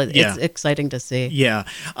people. It's exciting to see. Yeah.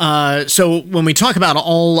 So when we talk about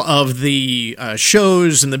all of the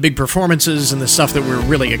shows and the big performances and the stuff that we're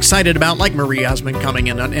really excited about, like Marie Osmond coming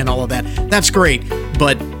in and all of that, that's great.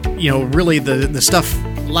 But, really the stuff...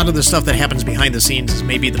 A lot of the stuff that happens behind the scenes is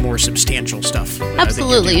maybe the more substantial stuff.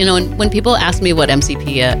 Absolutely. When people ask me what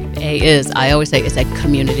MCPA is, I always say it's a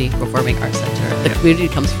community performing arts center. The community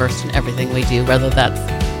comes first in everything we do, whether that's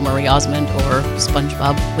Marie Osmond or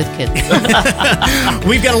SpongeBob with kids.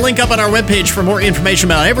 We've got a link up on our webpage for more information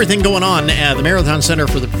about everything going on at the Marathon Center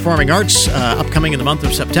for the Performing Arts, upcoming in the month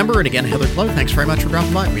of September. And again, Heather Clough, thanks very much for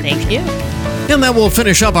dropping by. Thank you. And that will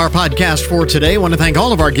finish up our podcast for today. I want to thank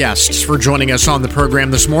all of our guests for joining us on the program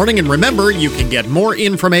this morning. And remember, you can get more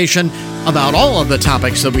information about all of the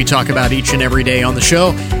topics that we talk about each and every day on the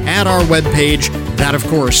show at our webpage, that, of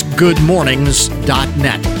course,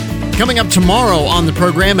 goodmornings.net. Coming up tomorrow on the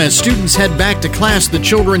program, as students head back to class, the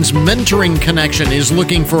Children's Mentoring Connection is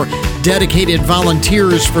looking for dedicated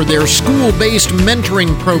volunteers for their school-based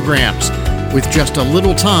mentoring programs. With just a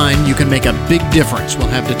little time, you can make a big difference. We'll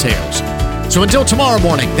have details. So until tomorrow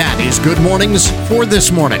morning, that is Good Mornings for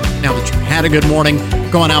this morning. Now that you've had a good morning,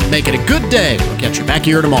 go on out and make it a good day. We'll catch you back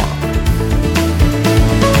here tomorrow.